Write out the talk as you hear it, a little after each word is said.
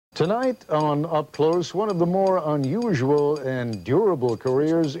Tonight on Up Close, one of the more unusual and durable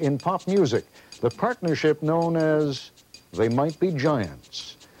careers in pop music, the partnership known as They Might Be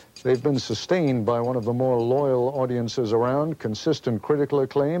Giants. They've been sustained by one of the more loyal audiences around, consistent critical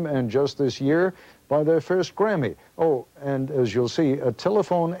acclaim, and just this year, by their first Grammy. Oh, and as you'll see, a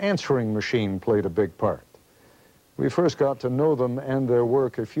telephone answering machine played a big part. We first got to know them and their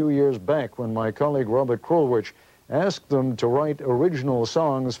work a few years back when my colleague Robert Krulwich asked them to write original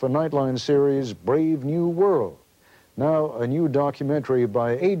songs for Nightline series Brave New World. Now, a new documentary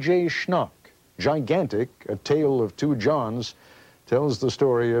by A.J. Schnack, Gigantic, A Tale of Two Johns, tells the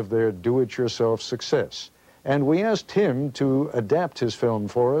story of their do-it-yourself success. And we asked him to adapt his film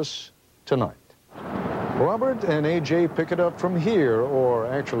for us tonight. Robert and A.J. pick it up from here, or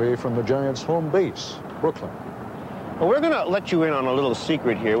actually from the Giants' home base, Brooklyn. Well, we're going to let you in on a little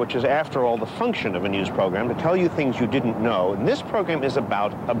secret here, which is, after all, the function of a news program, to tell you things you didn't know. And this program is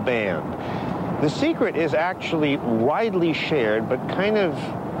about a band. The secret is actually widely shared, but kind of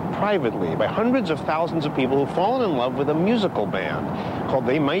privately, by hundreds of thousands of people who've fallen in love with a musical band called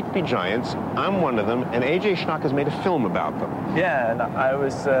They Might Be Giants. I'm one of them, and A.J. Schnack has made a film about them. Yeah, and I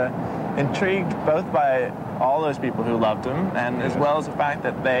was intrigued both by all those people who loved them, and as well as the fact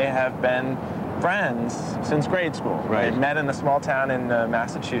that they have been friends since grade school. Right. They met in a small town in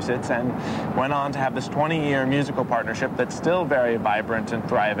Massachusetts and went on to have this 20-year musical partnership that's still very vibrant and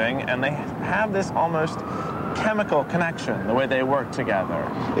thriving, and they have this almost chemical connection, the way they work together.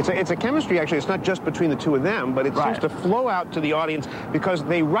 It's a chemistry, actually. It's not just between the two of them, but it seems to flow out to the audience because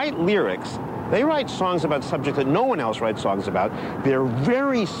they write lyrics. They write songs about subjects that no one else writes songs about. They're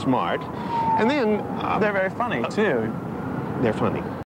very smart, and then... they're very funny, too. They're funny.